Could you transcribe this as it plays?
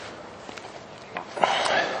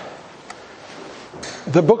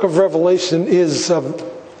The book of Revelation is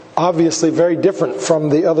obviously very different from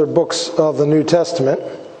the other books of the New Testament.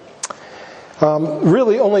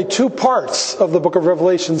 Really, only two parts of the book of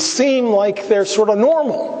Revelation seem like they're sort of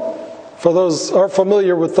normal for those who are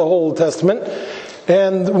familiar with the whole Testament.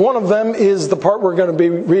 And one of them is the part we're going to be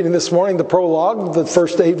reading this morning, the prologue, the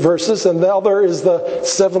first 8 verses, and the other is the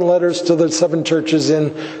 7 letters to the 7 churches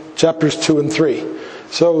in chapters 2 and 3.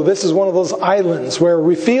 So this is one of those islands where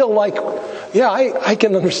we feel like, yeah, I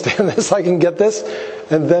can understand this, I can get this,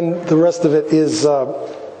 and then the rest of it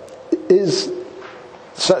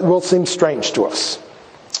will seem strange to us,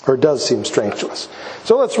 or does seem strange to us.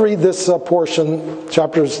 So let's read this portion,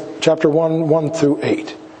 chapter 1 through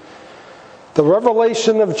 8. The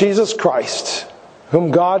revelation of Jesus Christ,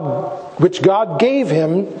 which God gave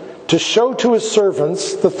him to show to his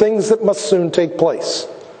servants the things that must soon take place.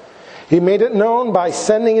 He made it known by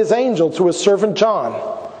sending his angel to his servant John,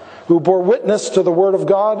 who bore witness to the word of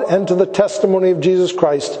God and to the testimony of Jesus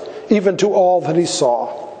Christ, even to all that he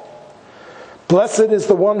saw. Blessed is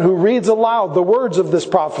the one who reads aloud the words of this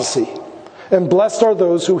prophecy, and blessed are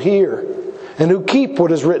those who hear, and who keep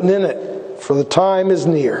what is written in it, for the time is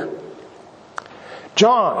near.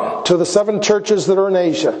 John, to the 7 churches that are in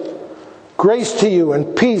Asia, grace to you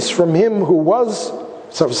and peace from him who is,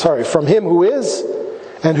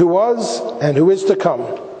 and who was, and who is to come,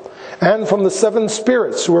 and from the 7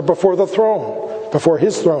 spirits who are before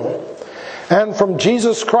his throne, and from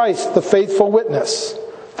Jesus Christ, the faithful witness,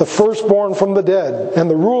 the firstborn from the dead, and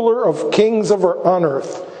the ruler of kings on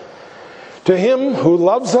earth. To him who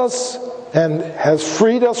loves us and has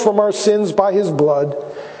freed us from our sins by his blood,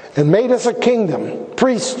 and made us a kingdom,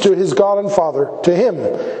 priests to his God and Father, to him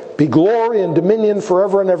be glory and dominion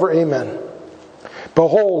forever and ever. Amen.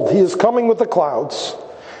 Behold, he is coming with the clouds,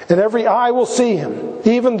 and every eye will see him,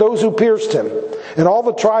 even those who pierced him, and all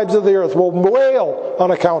the tribes of the earth will wail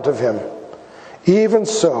on account of him. Even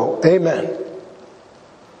so, amen.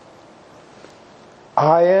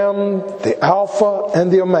 I am the Alpha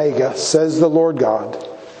and the Omega, says the Lord God,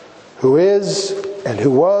 who is, and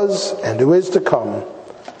who was, and who is to come.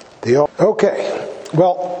 Okay,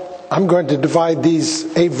 well, I'm going to divide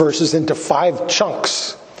these 8 verses into 5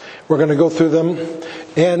 chunks. We're going to go through them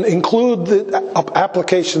and include the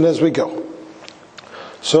application as we go.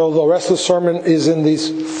 So the rest of the sermon is in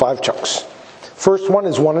these 5 chunks. First one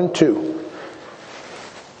is 1 and 2.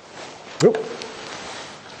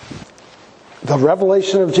 The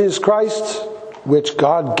revelation of Jesus Christ, which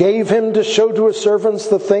God gave him to show to his servants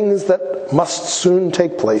the things that must soon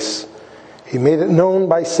take place. He made it known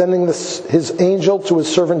by sending his angel to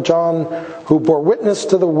his servant John, who bore witness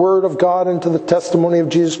to the word of God and to the testimony of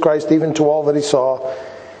Jesus Christ, even to all that he saw.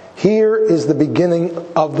 Here is the beginning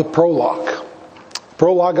of the prologue.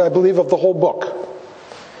 Prologue, I believe, of the whole book.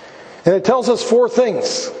 And it tells us 4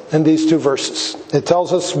 things in these 2 verses. It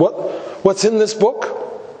tells us what's in this book.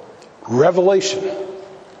 Revelation.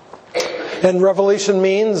 And revelation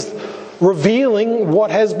means revealing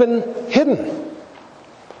what has been hidden.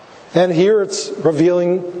 And here it's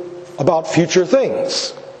revealing about future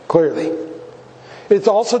things, clearly. It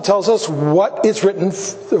also tells us what it's written,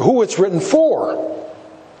 who it's written for,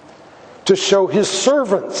 to show his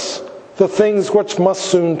servants the things which must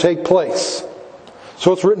soon take place.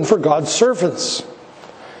 So it's written for God's servants.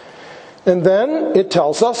 And then it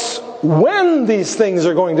tells us when these things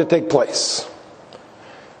are going to take place.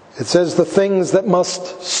 It says the things that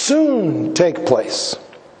must soon take place.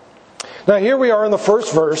 Now here we are in the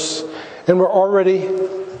first verse, and we're already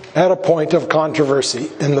at a point of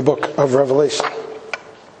controversy in the book of Revelation.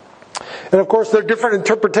 And of course there are different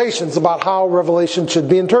interpretations about how Revelation should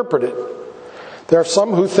be interpreted. There are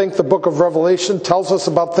some who think the book of Revelation tells us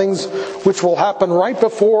about things which will happen right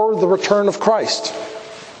before the return of Christ.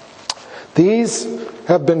 These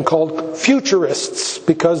have been called futurists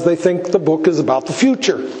because they think the book is about the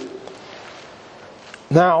future.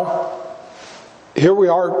 Now, here we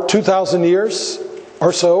are 2,000 years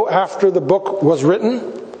or so after the book was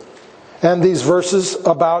written, and these verses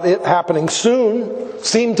about it happening soon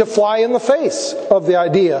seem to fly in the face of the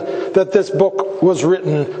idea that this book was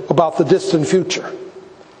written about the distant future.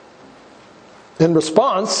 In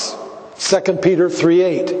response, 2 Peter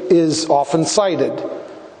 3:8 is often cited.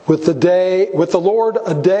 With the Lord,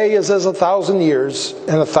 a day is as 1,000 years,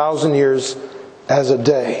 and 1,000 years as a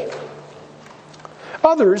day.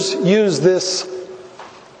 Others use this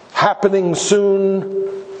happening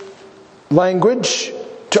soon language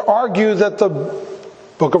to argue that the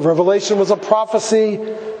book of Revelation was a prophecy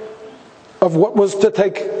of what was to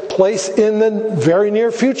take place in the very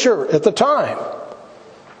near future at the time.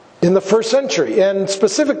 in the first century, and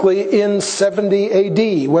specifically in 70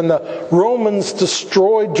 AD, when the Romans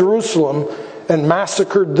destroyed Jerusalem and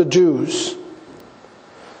massacred the Jews.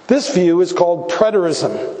 This view is called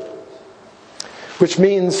preterism, which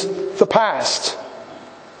means the past.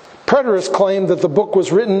 Preterists claim that the book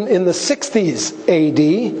was written in the 60s AD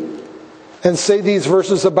and say these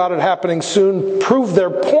verses about it happening soon prove their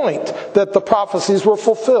point that the prophecies were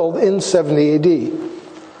fulfilled in 70 AD.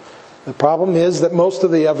 The problem is that most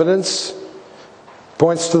of the evidence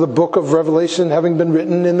points to the book of Revelation having been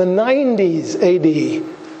written in the 90s AD,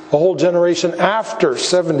 a whole generation after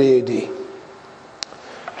 70 AD.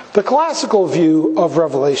 The classical view of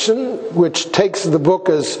Revelation, which takes the book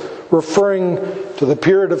as referring to the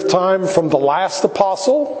period of time from the last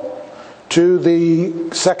apostle to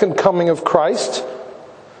the second coming of Christ,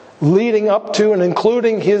 leading up to and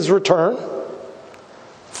including his return,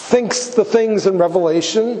 thinks the things in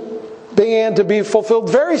Revelation began to be fulfilled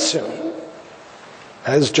very soon,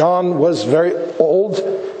 as John was very old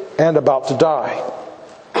and about to die.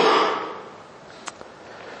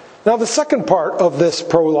 Now, the second part of this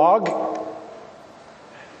prologue,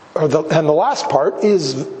 and the last part,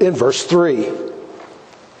 is in verse 3.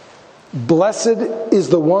 Blessed is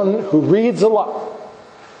the one who reads aloud.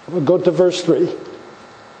 We'll go to verse 3.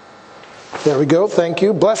 There we go, thank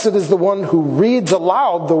you. Blessed is the one who reads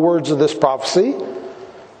aloud the words of this prophecy,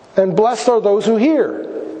 and blessed are those who hear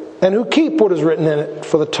and who keep what is written in it,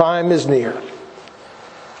 for the time is near.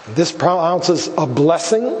 This pronounces a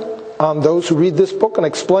blessing on those who read this book and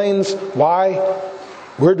explains why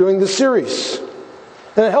we're doing this series.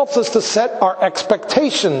 And it helps us to set our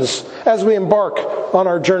expectations as we embark on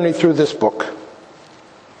our journey through this book.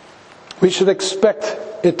 We should expect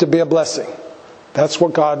it to be a blessing. That's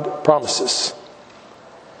what God promises.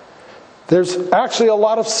 There's actually a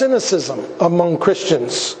lot of cynicism among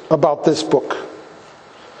Christians about this book.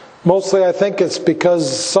 Mostly, I think it's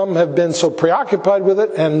because some have been so preoccupied with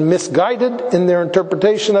it and misguided in their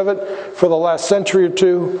interpretation of it for the last century or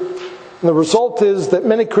two. And the result is that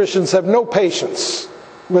many Christians have no patience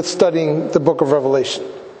with studying the book of Revelation.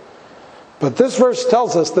 But this verse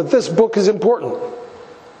tells us that this book is important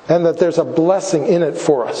and that there's a blessing in it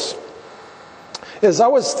for us. As I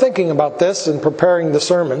was thinking about this and preparing the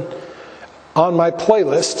sermon, on my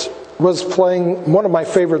playlist was playing one of my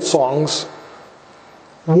favorite songs,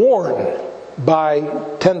 Worn by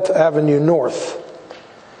 10th Avenue North.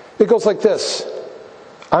 It goes like this: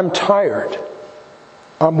 I'm tired.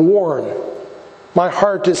 I'm worn. My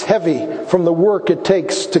heart is heavy from the work it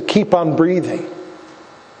takes to keep on breathing.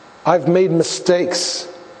 I've made mistakes.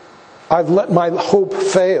 I've let my hope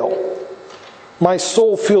fail. My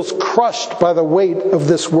soul feels crushed by the weight of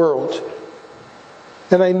this world.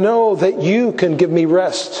 And I know that you can give me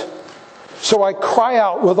rest. So I cry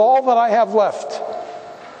out with all that I have left,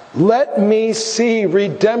 let me see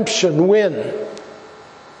redemption win.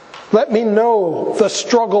 Let me know the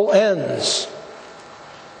struggle ends.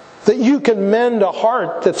 That you can mend a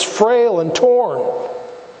heart that's frail and torn.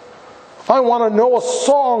 I want to know a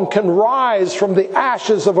song can rise from the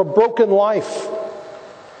ashes of a broken life,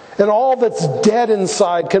 and all that's dead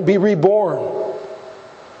inside can be reborn.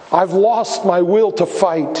 I've lost my will to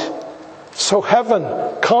fight, so heaven,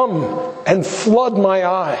 come and flood my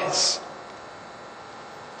eyes.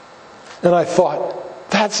 And I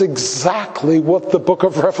thought, that's exactly what the book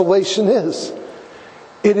of Revelation is.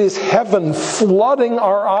 It is heaven flooding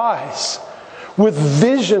our eyes with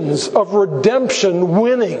visions of redemption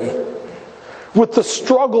winning, with the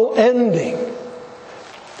struggle ending,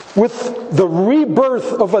 with the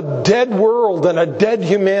rebirth of a dead world and a dead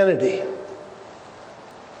humanity.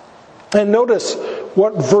 And notice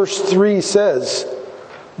what verse 3 says.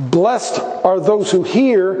 Blessed are those who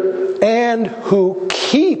hear and who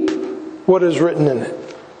keep what is written in it.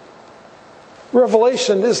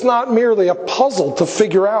 Revelation is not merely a puzzle to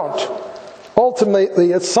figure out.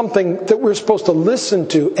 Ultimately, it's something that we're supposed to listen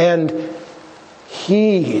to and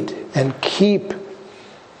heed and keep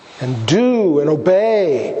and do and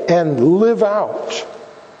obey and live out.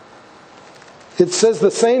 It says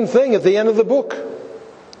the same thing at the end of the book.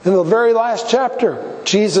 In the very last chapter,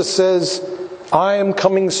 Jesus says, I am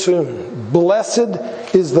coming soon.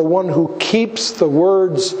 Blessed is the one who keeps the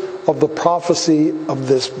words of the prophecy of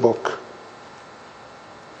this book.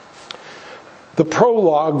 The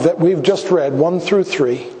prologue that we've just read, 1 through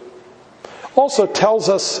 3, also tells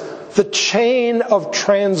us the chain of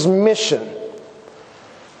transmission.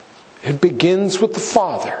 It begins with the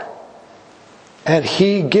Father, and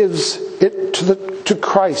He gives it to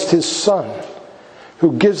Christ, His Son,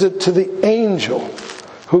 who gives it to the angel,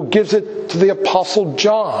 who gives it to the Apostle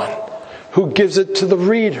John, who gives it to the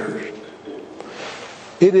reader.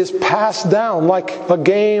 It is passed down like a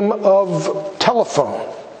game of telephone.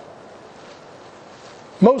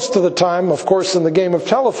 Most of the time, of course, in the game of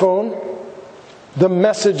telephone, the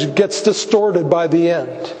message gets distorted by the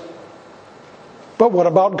end. But what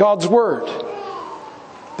about God's Word?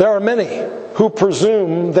 There are many who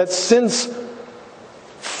presume that since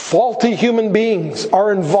faulty human beings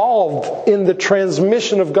are involved in the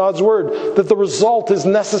transmission of God's Word, that the result is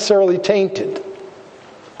necessarily tainted.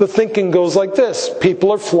 The thinking goes like this: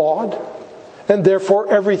 people are flawed, and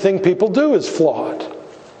therefore everything people do is flawed.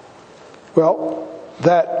 Well,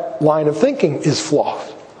 that line of thinking is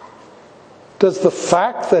flawed. Does the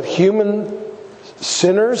fact that human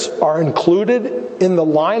sinners are included in the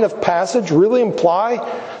line of passage really imply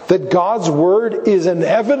that God's Word is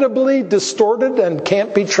inevitably distorted and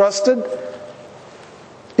can't be trusted?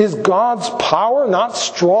 Is God's power not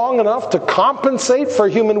strong enough to compensate for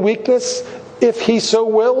human weakness if He so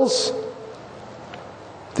wills?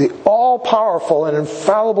 The all-powerful and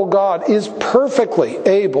infallible God is perfectly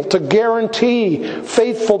able to guarantee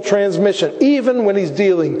faithful transmission, even when He's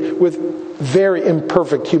dealing with very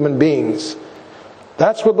imperfect human beings.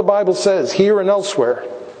 That's what the Bible says here and elsewhere.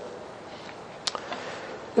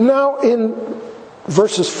 Now in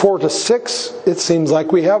verses 4 to 6, it seems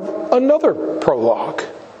like we have another prologue.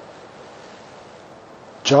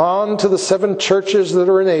 John, to the 7 churches that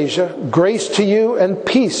are in Asia, grace to you and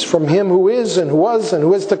peace from Him who is and who was and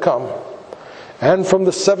who is to come, and from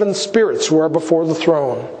the 7 spirits who are before the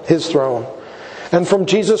throne, His throne, and from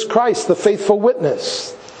Jesus Christ, the faithful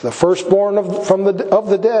witness, the firstborn of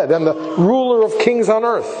the dead, and the ruler of kings on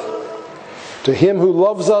earth. To Him who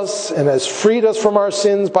loves us and has freed us from our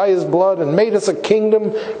sins by His blood and made us a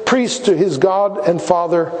kingdom, priest to His God and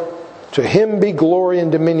Father, to Him be glory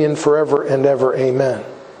and dominion forever and ever. Amen.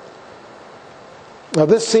 Now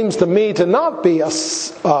this seems to me to not be a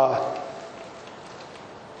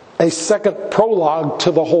second prologue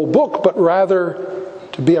to the whole book, but rather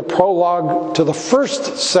to be a prologue to the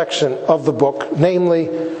first section of the book, namely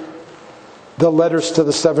the letters to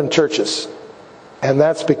the 7 churches. And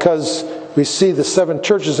that's because we see the 7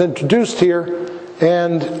 churches introduced here,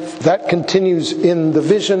 and that continues in the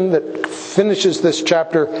vision that finishes this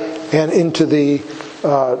chapter and into the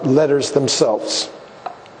letters themselves.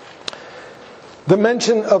 The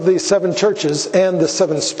mention of the 7 churches and the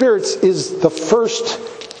 7 spirits is the first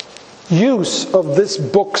use of this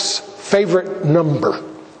book's favorite number,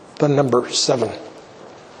 the number 7.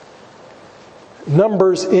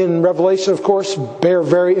 Numbers in Revelation, of course, bear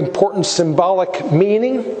very important symbolic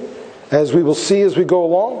meaning, as we will see as we go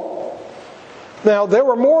along. Now, there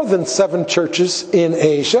were more than 7 churches in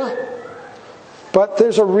Asia, but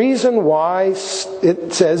there's a reason why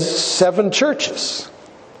it says 7 churches.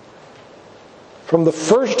 From the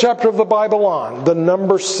first chapter of the Bible on, the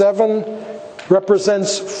number 7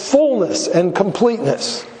 represents fullness and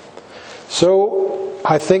completeness. So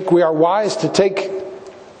I think we are wise to take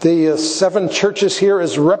the 7 churches here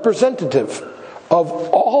as representative of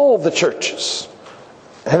all the churches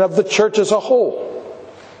and of the church as a whole.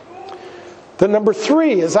 The number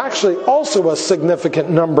 3 is actually also a significant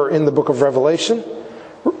number in the book of Revelation,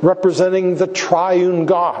 representing the triune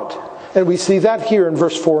God. And we see that here in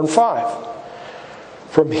verse 4 and 5.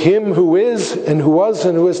 From Him who is and who was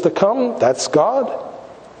and who is to come, that's God,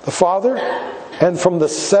 the Father. And from the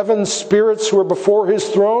 7 spirits who are before His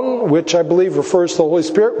throne, which I believe refers to the Holy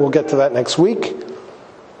Spirit. We'll get to that next week.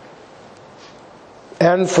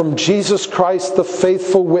 And from Jesus Christ, the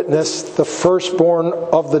faithful witness, the firstborn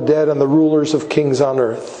of the dead and the rulers of kings on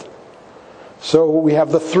earth. So we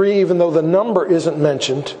have the 3, even though the number isn't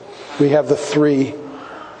mentioned, we have the 3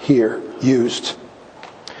 here used.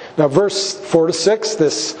 Now verse 4 to 6,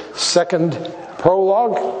 this second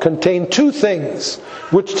prologue, contain 2 things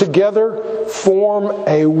which together form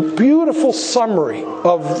a beautiful summary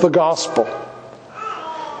of the gospel.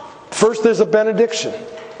 First there's a benediction,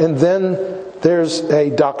 and then there's a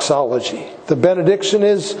doxology. The benediction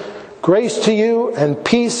is, grace to you and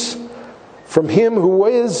peace from Him who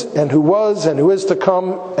is and who was and who is to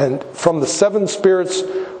come, and from the 7 spirits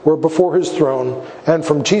who are before His throne, and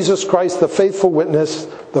from Jesus Christ, the faithful witness,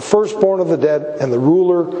 the firstborn of the dead, and the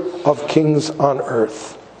ruler of kings on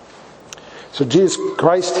earth. So Jesus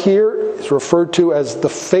Christ here is referred to as the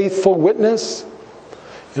faithful witness.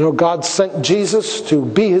 You know, God sent Jesus to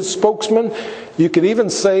be His spokesman. You could even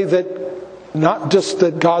say that not just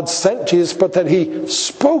that God sent Jesus, but that He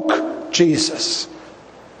spoke Jesus.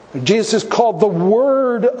 Jesus is called the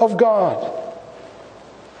Word of God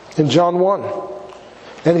in John 1.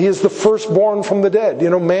 And He is the firstborn from the dead. You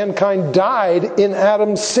know, mankind died in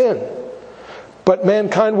Adam's sin. But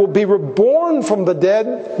mankind will be reborn from the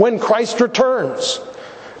dead when Christ returns.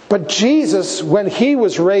 But Jesus, when he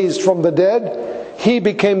was raised from the dead, he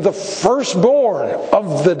became the firstborn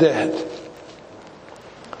of the dead.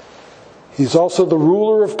 He's also the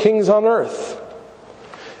ruler of kings on earth.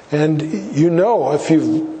 And you know, if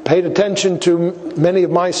you've paid attention to many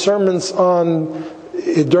of my sermons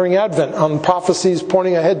during Advent on prophecies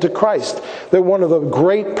pointing ahead to Christ, that one of the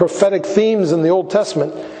great prophetic themes in the Old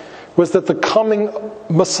Testament was that the coming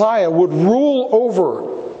Messiah would rule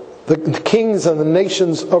over the kings and the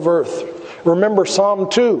nations of earth. Remember Psalm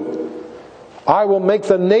 2. I will make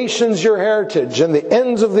the nations your heritage and the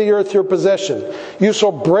ends of the earth your possession. You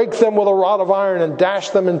shall break them with a rod of iron and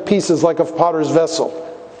dash them in pieces like a potter's vessel.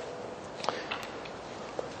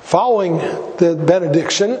 Following the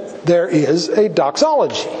benediction, there is a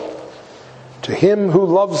doxology. To him who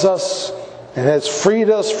loves us and has freed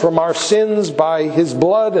us from our sins by his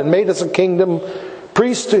blood and made us a kingdom,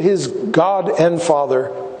 priest to his God and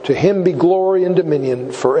Father, to him be glory and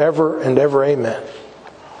dominion forever and ever. Amen.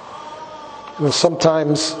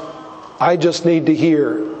 Sometimes I just need to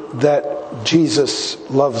hear that Jesus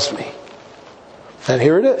loves me. And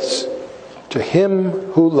here it is. To him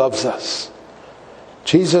who loves us.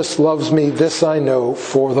 Jesus loves me, this I know,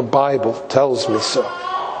 for the Bible tells me so.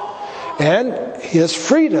 And he has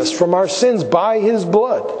freed us from our sins by his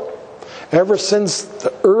blood. Ever since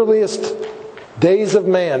the earliest days of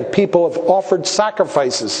man, people have offered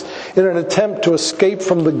sacrifices in an attempt to escape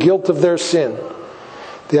from the guilt of their sin.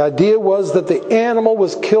 The idea was that the animal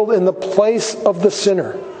was killed in the place of the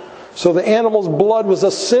sinner. So the animal's blood was a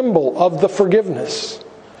symbol of the forgiveness.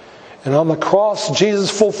 And on the cross, Jesus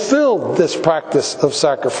fulfilled this practice of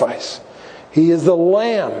sacrifice. He is the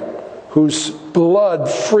Lamb whose blood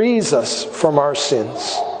frees us from our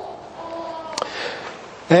sins.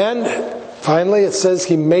 And finally, it says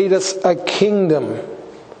he made us a kingdom,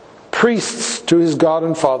 priests to his God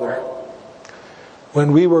and Father.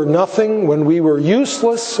 When we were nothing, when we were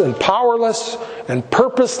useless and powerless and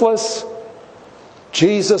purposeless,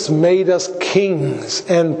 Jesus made us kings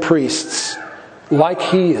and priests, like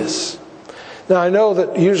he is. Now I know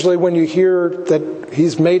that usually when you hear that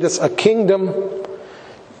he's made us a kingdom,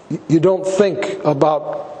 you don't think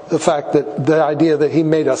about the fact that the idea that he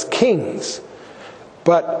made us kings.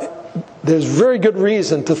 But there's very good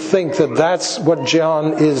reason to think that that's what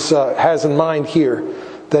John has in mind here,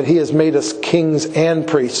 that he has made us kings and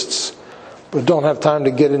priests. But don't have time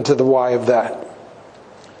to get into the why of that.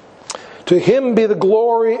 To him be the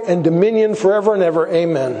glory and dominion forever and ever.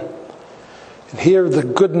 Amen. And here the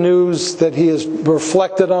good news that he has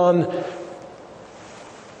reflected on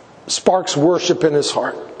sparks worship in his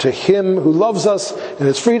heart. To him who loves us and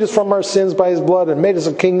has freed us from our sins by his blood and made us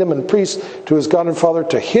a kingdom and priests to his God and Father,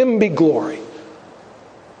 to him be glory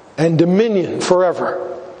and dominion forever.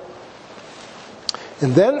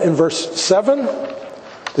 And then in verse 7,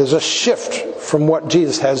 there's a shift from what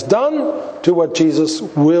Jesus has done to what Jesus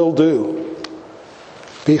will do.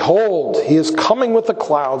 Behold, he is coming with the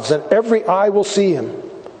clouds, and every eye will see him,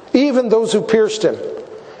 even those who pierced him.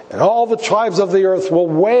 And all the tribes of the earth will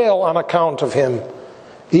wail on account of him.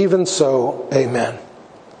 Even so, amen.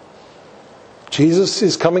 Jesus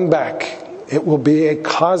is coming back. It will be a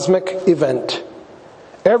cosmic event.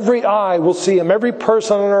 Every eye will see him. Every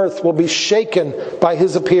person on earth will be shaken by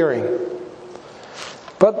his appearing.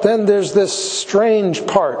 But then there's this strange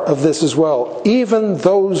part of this as well. Even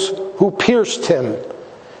those who pierced him,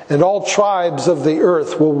 and all tribes of the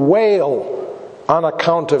earth will wail on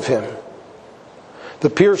account of him. The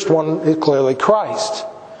pierced one is clearly Christ.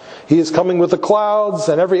 He is coming with the clouds,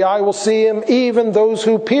 and every eye will see him, even those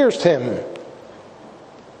who pierced him.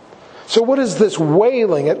 So what is this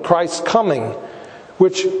wailing at Christ's coming,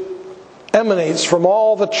 which emanates from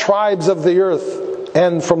all the tribes of the earth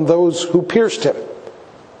and from those who pierced him?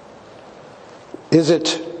 Is it,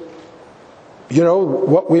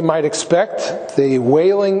 what we might expect? The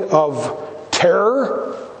wailing of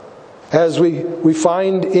terror, as we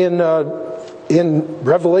find in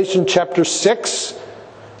Revelation chapter 6,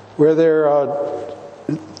 where they're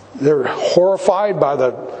horrified by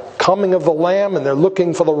the coming of the Lamb and they're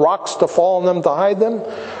looking for the rocks to fall on them to hide them?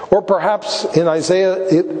 Or perhaps in Isaiah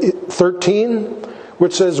 13,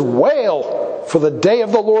 which says, wail, for the day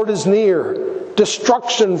of the Lord is near.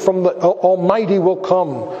 Destruction from the Almighty will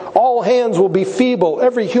come. All hands will be feeble.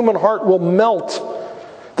 Every human heart will melt.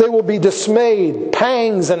 They will be dismayed.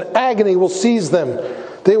 Pangs and agony will seize them.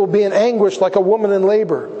 They will be in anguish like a woman in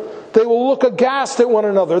labor. They will look aghast at one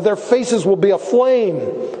another. Their faces will be aflame.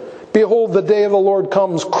 Behold, the day of the Lord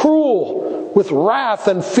comes, cruel, with wrath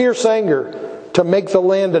and fierce anger, to make the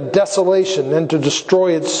land a desolation and to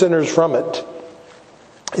destroy its sinners from it.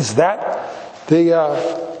 Is that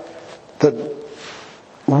the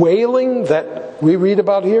wailing that we read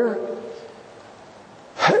about here,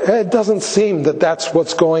 it doesn't seem that that's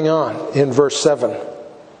what's going on in verse 7.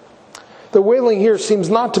 The wailing here seems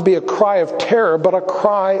not to be a cry of terror, but a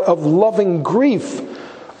cry of loving grief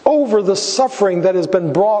over the suffering that has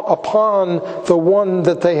been brought upon the one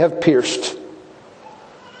that they have pierced.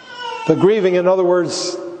 The grieving, in other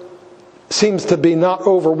words, seems to be not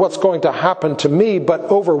over what's going to happen to me, but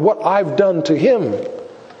over what I've done to him.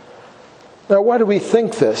 Now, why do we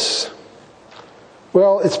think this?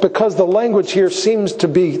 Well, it's because the language here seems to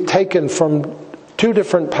be taken from two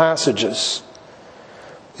different passages.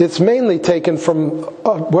 It's mainly taken from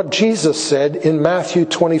what Jesus said in Matthew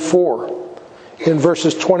 24, in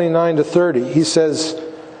verses 29 to 30. He says,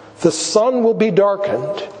 "The sun will be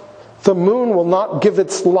darkened, the moon will not give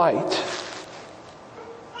its light."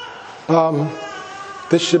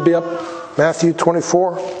 This should be up, Matthew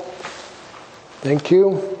 24. Thank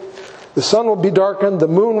you. "The sun will be darkened, the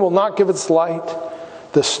moon will not give its light,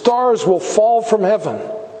 the stars will fall from heaven.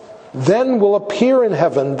 Then will appear in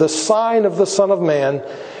heaven the sign of the Son of Man,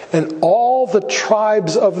 and all the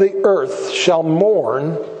tribes of the earth shall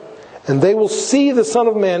mourn, and they will see the Son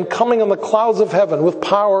of Man coming on the clouds of heaven with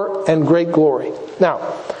power and great glory." Now,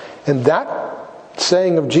 in that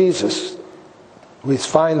saying of Jesus, we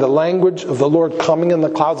find the language of the Lord coming in the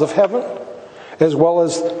clouds of heaven, as well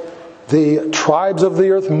as the tribes of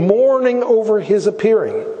the earth mourning over his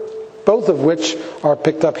appearing, both of which are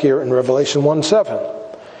picked up here in Revelation 1:7.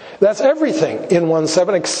 That's everything in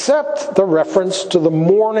 1:7 except the reference to the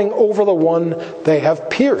mourning over the one they have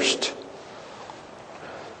pierced.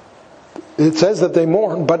 It says that they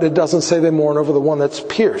mourn, but it doesn't say they mourn over the one that's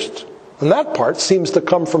pierced. And that part seems to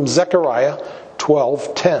come from Zechariah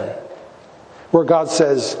 12:10, where God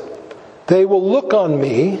says, "They will look on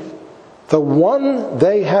me, the one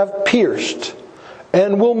they have pierced,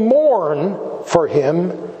 and will mourn for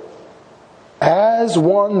him as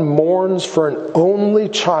one mourns for an only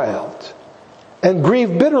child, and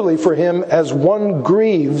grieve bitterly for him as one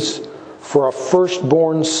grieves for a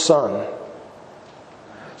firstborn son."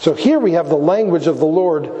 So here we have the language of the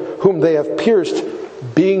Lord whom they have pierced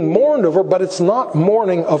being mourned over, but it's not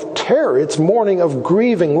mourning of terror, it's mourning of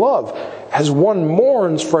grieving love, as one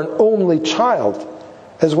mourns for an only child,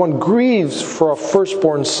 as one grieves for a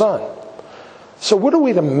firstborn son. So what are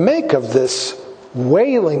we to make of this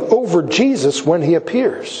wailing over Jesus when he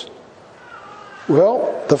appears? Well,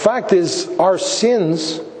 the fact is, our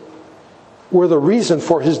sins were the reason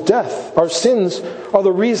for his death. Our sins are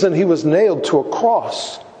the reason he was nailed to a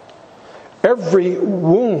cross. Every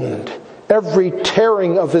wound, every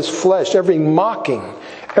tearing of his flesh, every mocking,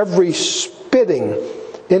 every spitting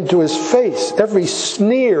into his face, every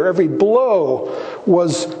sneer, every blow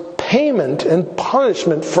was payment and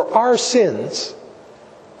punishment for our sins.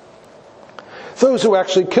 Those who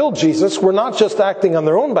actually killed Jesus were not just acting on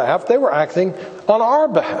their own behalf, they were acting on our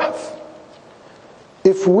behalf.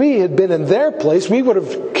 If we had been in their place, we would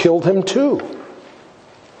have killed him too.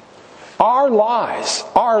 Our lies,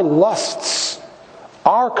 our lusts,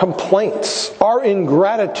 our complaints, our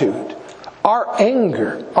ingratitude, our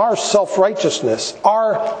anger, our self-righteousness,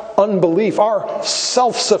 our unbelief, our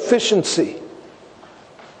self-sufficiency,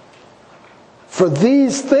 for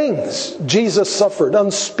these things, Jesus suffered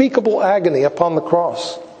unspeakable agony upon the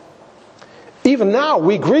cross. Even now,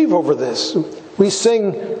 we grieve over this. We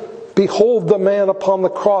sing, "Behold the man upon the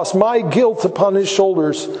cross, my guilt upon his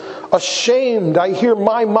shoulders. Ashamed, I hear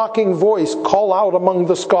my mocking voice call out among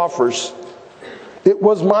the scoffers. It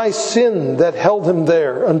was my sin that held him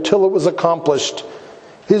there until it was accomplished.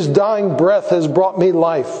 His dying breath has brought me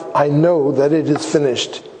life. I know that it is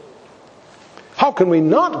finished." How can we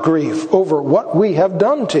not grieve over what we have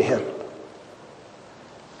done to him?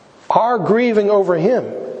 Our grieving over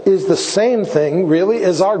him is the same thing, really,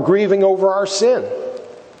 as our grieving over our sin.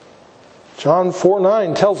 John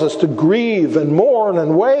 4:9 tells us to grieve and mourn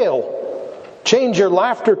and wail. Change your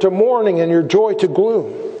laughter to mourning and your joy to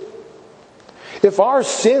gloom. If our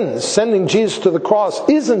sins, sending Jesus to the cross,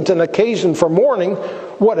 isn't an occasion for mourning,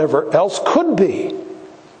 whatever else could be?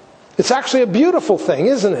 It's actually a beautiful thing,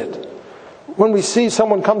 isn't it? When we see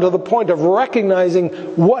someone come to the point of recognizing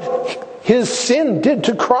what his sin did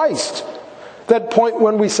to Christ. That point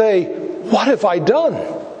when we say, "What have I done?"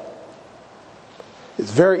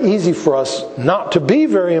 It's very easy for us not to be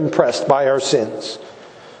very impressed by our sins.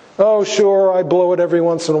 Oh, sure, I blow it every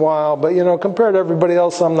once in a while, but compared to everybody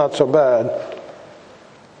else, I'm not so bad.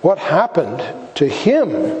 What happened to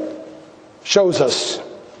him shows us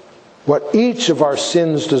what each of our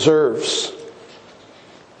sins deserves.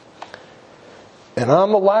 And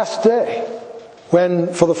on the last day, when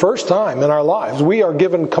for the first time in our lives we are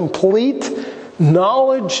given complete,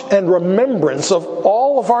 knowledge and remembrance of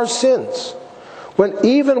all of our sins, when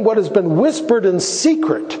even what has been whispered in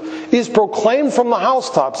secret is proclaimed from the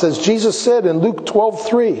housetops, as Jesus said in Luke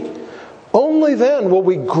 12:3, only then will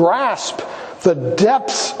we grasp the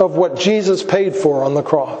depths of what Jesus paid for on the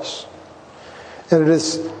cross. And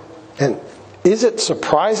is it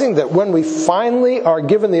surprising that when we finally are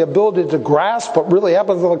given the ability to grasp what really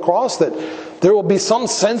happens on the cross, that there will be some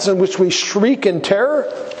sense in which we shriek in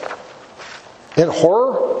terror, in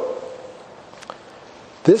horror?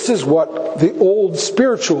 This is what the old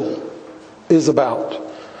spiritual is about.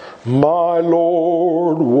 My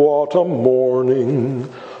Lord, what a morning.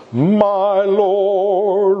 My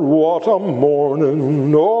Lord, what a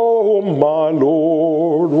morning. Oh, my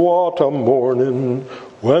Lord, what a morning,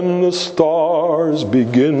 when the stars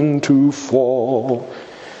begin to fall.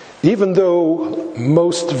 Even though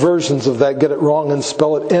most versions of that get it wrong and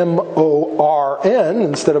spell it M-O-R-N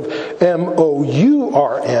instead of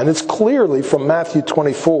M-O-U-R-N, it's clearly from Matthew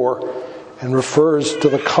 24 and refers to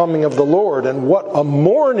the coming of the Lord and what a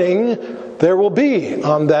mourning there will be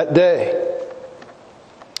on that day.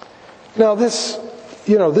 Now this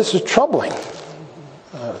is troubling.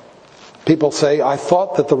 People say, I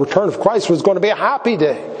thought that the return of Christ was going to be a happy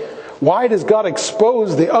day. Why does God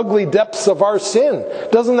expose the ugly depths of our sin?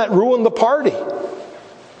 Doesn't that ruin the party?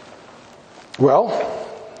 Well,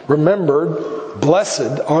 remember,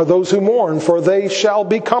 blessed are those who mourn, for they shall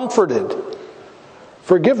be comforted.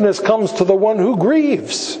 Forgiveness comes to the one who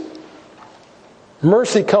grieves.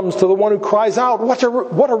 Mercy comes to the one who cries out, what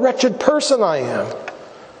a wretched person I am.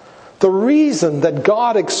 The reason that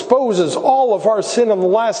God exposes all of our sin on the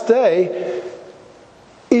last day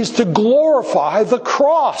is to glorify the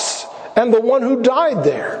cross and the one who died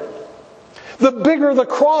there. The bigger the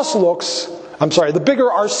cross looks, the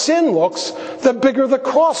bigger our sin looks, the bigger the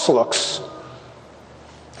cross looks.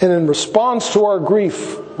 And in response to our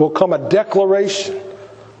grief will come a declaration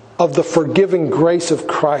of the forgiving grace of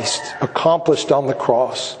Christ accomplished on the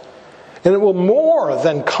cross. And it will more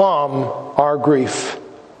than calm our grief.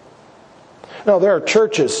 Now, there are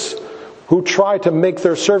churches who try to make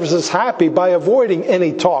their services happy by avoiding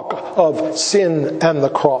any talk of sin and the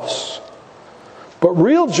cross. But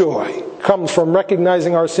real joy comes from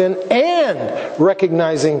recognizing our sin and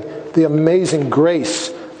recognizing the amazing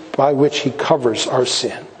grace by which He covers our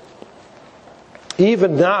sin.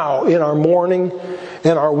 Even now, in our mourning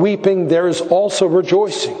and our weeping, there is also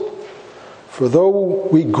rejoicing. For though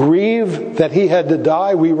we grieve that He had to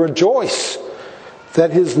die, we rejoice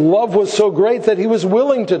that His love was so great that He was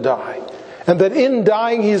willing to die, and that in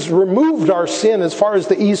dying He's removed our sin as far as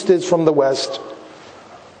the east is from the west.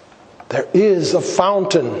 There is a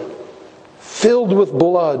fountain filled with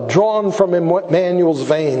blood drawn from Emmanuel's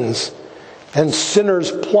veins, and sinners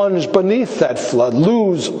plunged beneath that flood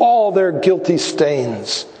lose all their guilty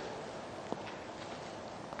stains.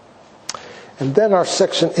 And then our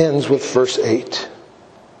section ends with verse 8,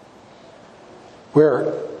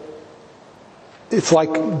 where it's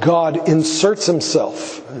like God inserts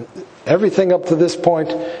Himself. Everything up to this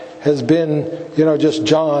point has been, just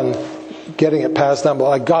John getting it passed down. But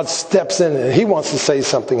like God steps in and He wants to say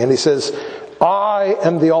something. And He says, I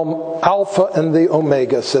am the Alpha and the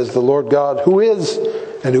Omega, says the Lord God, who is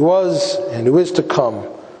and who was and who is to come,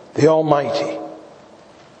 the Almighty.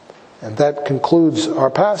 And that concludes our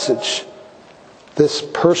passage. This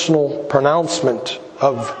personal pronouncement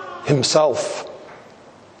of Himself.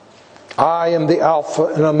 I am the Alpha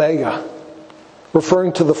and Omega,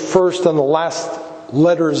 referring to the first and the last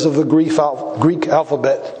letters of the Greek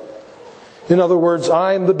alphabet. In other words,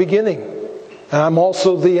 I am the beginning, and I'm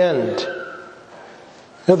also the end.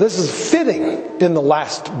 Now, this is fitting in the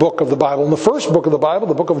last book of the Bible. In the first book of the Bible,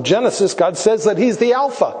 the book of Genesis, God says that He's the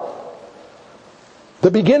Alpha,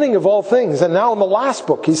 the beginning of all things. And now in the last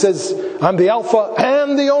book, He says, I'm the Alpha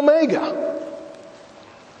and the Omega.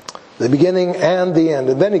 The beginning and the end.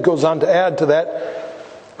 And then He goes on to add to that,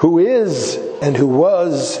 who is and who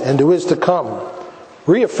was and who is to come.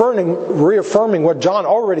 Reaffirming what John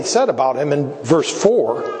already said about Him in verse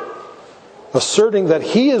 4. Asserting that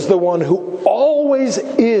He is the one who always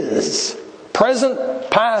is. Present,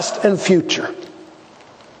 past, and future.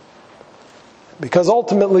 Because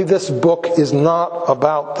ultimately this book is not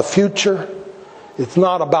about the future. It's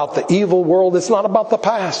not about the evil world. It's not about the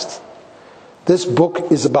past. This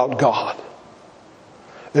book is about God.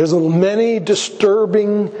 There's many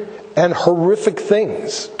disturbing and horrific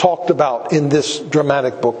things talked about in this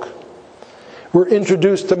dramatic book. We're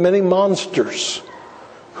introduced to many monsters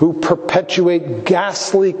who perpetuate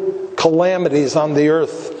ghastly calamities on the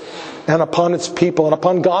earth and upon its people and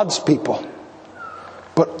upon God's people.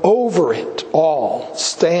 But over it all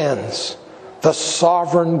stands the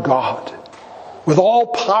sovereign God, with all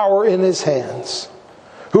power in his hands,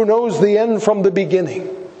 who knows the end from the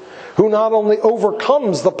beginning, who not only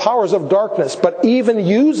overcomes the powers of darkness, but even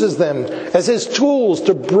uses them as his tools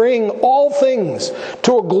to bring all things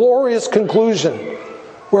to a glorious conclusion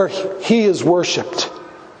where he is worshipped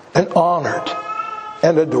and honored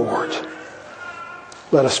and adored.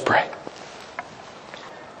 Let us pray.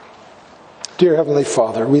 Dear Heavenly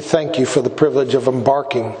Father, we thank you for the privilege of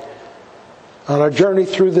embarking on our journey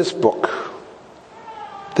through this book,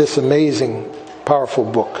 this amazing, powerful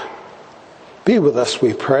book. Be with us,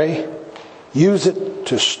 we pray. Use it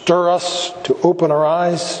to stir us, to open our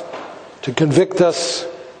eyes, to convict us.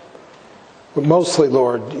 But mostly,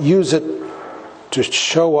 Lord, use it to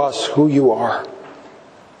show us who you are.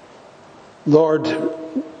 Lord,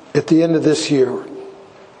 at the end of this year,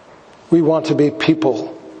 we want to be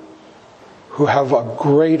people who have a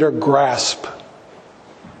greater grasp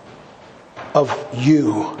of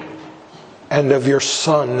you and of your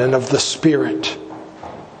Son and of the Spirit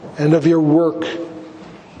and of your work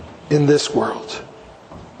in this world.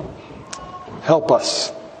 Help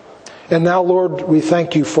us. And now, Lord, we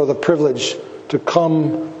thank you for the privilege to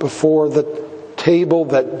come before the table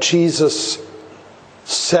that Jesus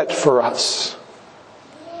set for us,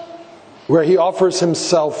 where he offers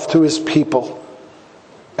himself to his people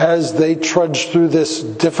as they trudge through this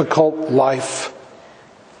difficult life,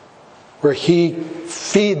 where he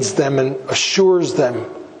feeds them and assures them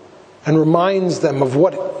and reminds them of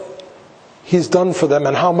what he's done for them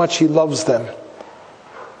and how much he loves them.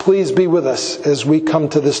 Please be with us as we come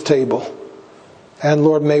to this table. And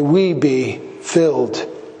Lord, may we be filled,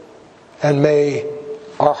 and may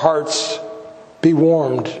our hearts be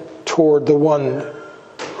warmed toward the one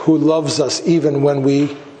who loves us even when we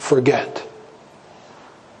forget.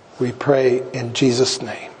 We pray in Jesus'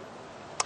 name.